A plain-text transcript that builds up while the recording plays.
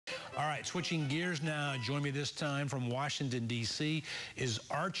All right, switching gears now. Join me this time from Washington, D.C. is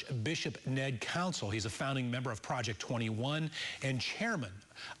Archbishop Nedd Council. He's a founding member of Project 21 and chairman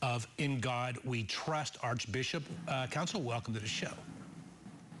of In God We Trust. Archbishop Council, welcome to the show.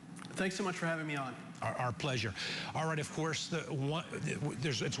 Thanks so much for having me on. Our pleasure. All right, of course,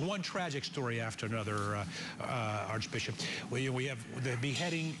 it's one tragic story after another, Archbishop. We have the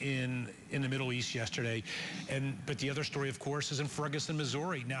beheading in the Middle East yesterday, but the other story, of course, is in Ferguson,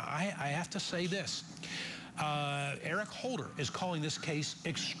 Missouri. Now, I have to say this. Eric Holder is calling this case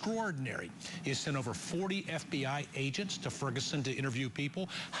extraordinary. He has sent over 40 FBI agents to Ferguson to interview people.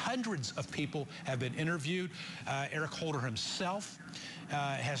 Hundreds of people have been interviewed. Eric Holder himself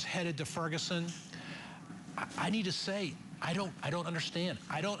has headed to Ferguson. I need to say, I don't understand.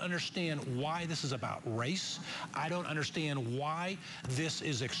 I don't understand why this is about race. I don't understand why this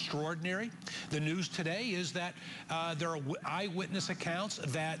is extraordinary. The news today is that there are eyewitness accounts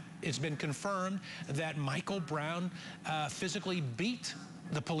that it's been confirmed that Michael Brown physically beat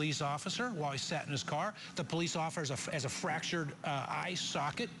the police officer while he sat in his car. The police officer has a fractured eye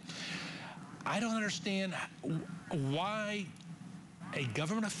socket. I don't understand why a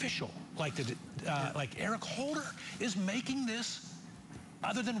government official like Eric Holder is making this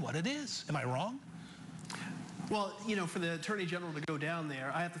other than what it is. Am I wrong? Well, you know, for the Attorney General to go down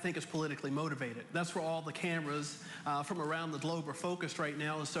there, I have to think it's politically motivated. That's where all the cameras from around the globe are focused right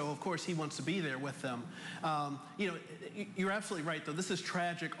now, and so, of course, he wants to be there with them. You know, you're absolutely right, though. This is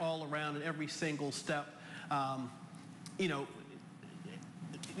tragic all around in every single step. You know,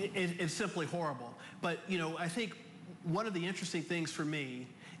 it's simply horrible. But, you know, I think one of the interesting things for me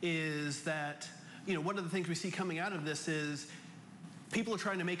is that, you know, one of the things we see coming out of this is people are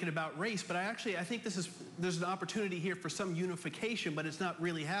trying to make it about race, but I think there's an opportunity here for some unification, but it's not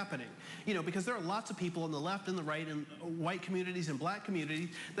really happening. You know, because there are lots of people on the left and the right, in white communities and black communities,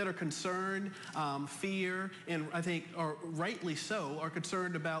 that are concerned, fear, and I think, or rightly so, are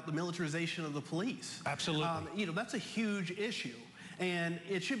concerned about the militarization of the police. Absolutely. You know, that's a huge issue. And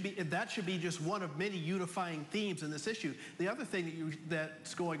that should be just one of many unifying themes in this issue. The other thing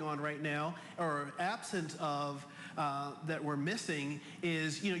that's going on right now, or absent of, that we're missing,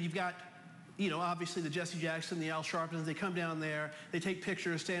 is, you know, you've got, you know, obviously the Jesse Jackson, the Sharptons, they come down there, they take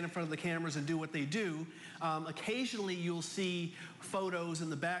pictures, stand in front of the cameras and do what they do. Occasionally you'll see photos in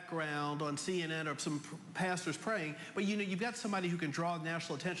the background on CNN of some pastors praying, but you know, you've got somebody who can draw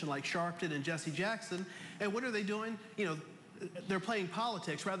national attention like Sharpton and Jesse Jackson, and what are they doing? You know, they're playing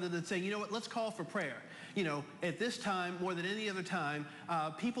politics rather than saying, you know what, let's call for prayer. You know, at this time, more than any other time,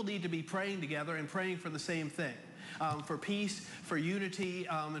 people need to be praying together and praying for the same thing. For peace, for unity,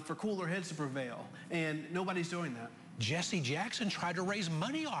 and for cooler heads to prevail. And nobody's doing that. Jesse Jackson tried to raise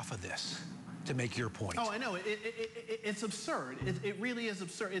money off of this, to make your point. Oh, I know. It's absurd. It really is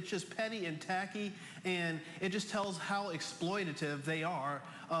absurd. It's just petty and tacky, and it just tells how exploitative they are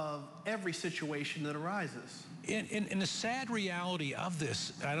of every situation that arises. And the sad reality of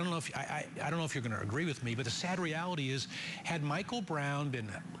this, I don't know if I don't know if you're going to agree with me, but the sad reality is, had Michael Brown been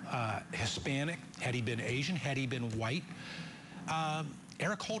Hispanic, had he been Asian, had he been white,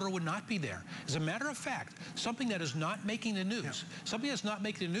 Eric Holder would not be there. As a matter of fact, something that is not making the news,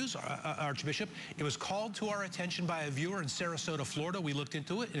 Archbishop, it was called to our attention by a viewer in Sarasota, Florida. We looked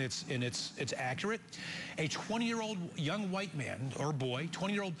into it, and it's accurate. A 20-year-old young white man, or boy,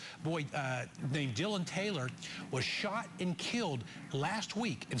 20-year-old boy named Dylan Taylor was shot and killed last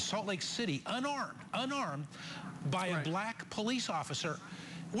week in Salt Lake City, unarmed by a black police officer.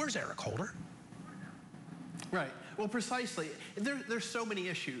 Where's Eric Holder? Right. Well, precisely. There's so many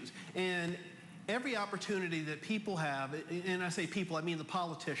issues, and every opportunity that people have, and I say people, I mean the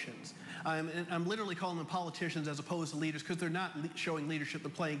politicians. I'm literally calling them politicians as opposed to leaders, because they're not showing leadership,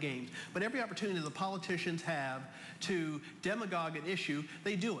 they're playing games. But every opportunity the politicians have to demagogue an issue,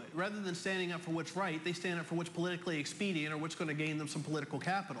 they do it. Rather than standing up for what's right, they stand up for what's politically expedient or what's going to gain them some political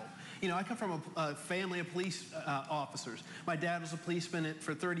capital. You know, I come from a family of police officers. My dad was a policeman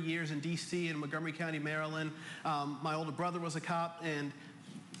for 30 years in D.C. and Montgomery County, Maryland. My older brother was a cop, and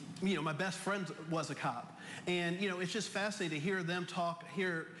you know, my best friend was a cop. And, you know, it's just fascinating to hear them talk,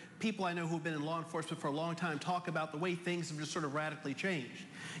 hear people I know who've been in law enforcement for a long time talk about the way things have just sort of radically changed.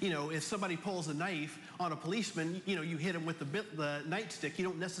 You know, if somebody pulls a knife on a policeman, you know, you hit him with the nightstick. You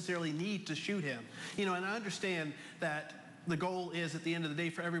don't necessarily need to shoot him. You know, and I understand that the goal is at the end of the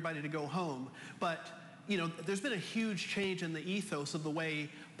day for everybody to go home. But, you know, there's been a huge change in the ethos of the way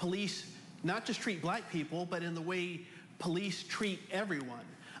police not just treat black people, but in the way police treat everyone.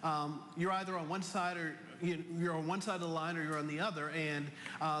 You're either on one side or you're on one side of the line or you're on the other, and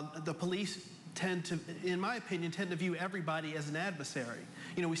the police tend to, in my opinion, tend to view everybody as an adversary.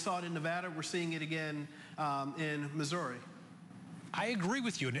 You know, we saw it in Nevada. We're seeing it again in Missouri. I agree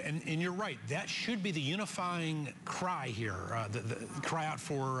with you, and you're right. That should be the unifying cry here, the cry out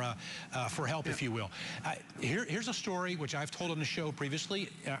for help, if you will. Here's a story which I've told on the show previously.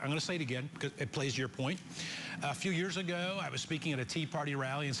 I'm going to say it again because it plays to your point. A few years ago, I was speaking at a Tea Party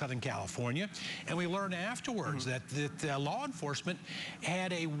rally in Southern California, and we learned afterwards that law enforcement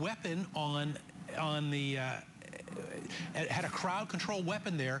had a weapon on the had a crowd control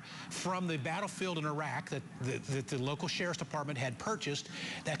weapon there from the battlefield in Iraq that the local sheriff's department had purchased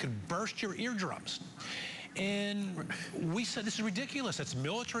that could burst your eardrums. And we said, this is ridiculous. It's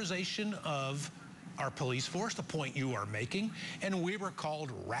militarization of our police force, the point you are making. And we were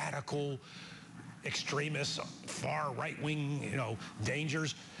called radical extremists, far right-wing,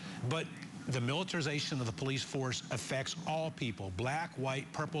 dangers. But the militarization of the police force affects all people, black, white,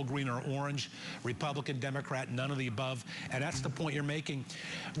 purple, green, or orange, Republican, Democrat, none of the above. And that's the point you're making.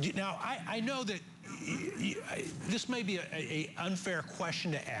 Now, I know that this may be an unfair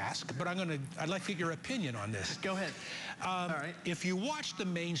question to ask, but I'd like to get your opinion on this. Go ahead. All right. If you watch the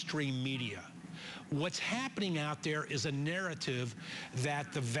mainstream media, what's happening out there is a narrative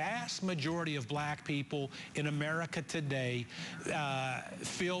that the vast majority of black people in America today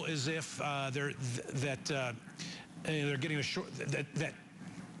feel as if they're getting a short, that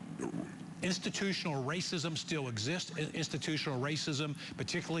institutional racism still exists. Institutional racism,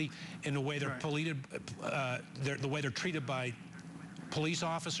 particularly in the way they're the way they're treated by police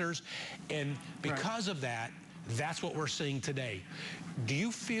officers, and because of that, that's what we're seeing today. Do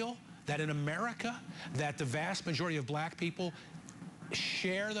you feel that in America, that the vast majority of black people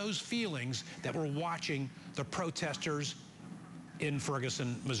share those feelings that we're watching the protesters in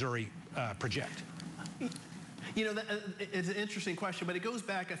Ferguson, Missouri project? You know, it's an interesting question, but it goes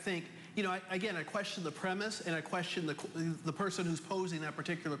back, I think, again, I question the premise, and I question the person who's posing that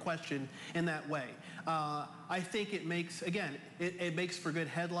particular question in that way. I think it makes, again, it makes for good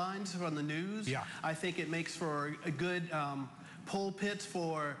headlines on the news. Yeah. I think it makes for a good pulpits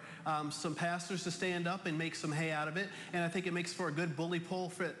for some pastors to stand up and make some hay out of it. And I think it makes for a good bully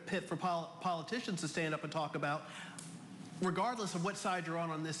pit for politicians to stand up and talk about, regardless of what side you're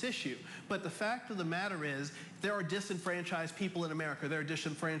on this issue. But the fact of the matter is, there are disenfranchised people in America. There are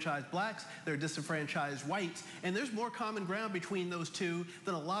disenfranchised blacks, there are disenfranchised whites, and there's more common ground between those two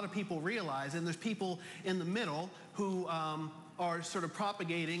than a lot of people realize. And there's people in the middle who are sort of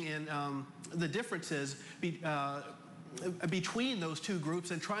propagating the differences between those two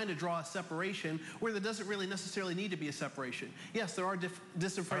groups and trying to draw a separation where there doesn't really necessarily need to be a separation. Yes, there are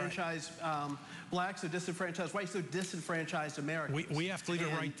disenfranchised blacks, or disenfranchised whites, there are disenfranchised Americans. We have to leave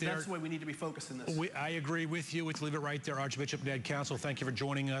it right there. That's the way we need to be focused in this. I agree with you. We have to leave it right there. Archbishop Nedd Council, thank you for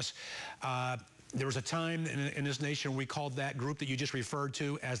joining us. There was a time in this nation we called that group that you just referred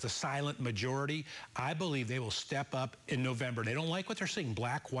to as the silent majority. I believe they will step up in November. They don't like what they're seeing,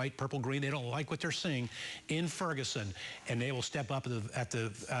 black, white, purple, green. They don't like what they're seeing in Ferguson, and they will step up at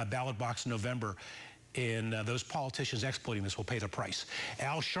the ballot box in November. And those politicians exploiting this will pay the price.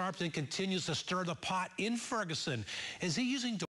 Al Sharpton continues to stir the pot in Ferguson. Is he using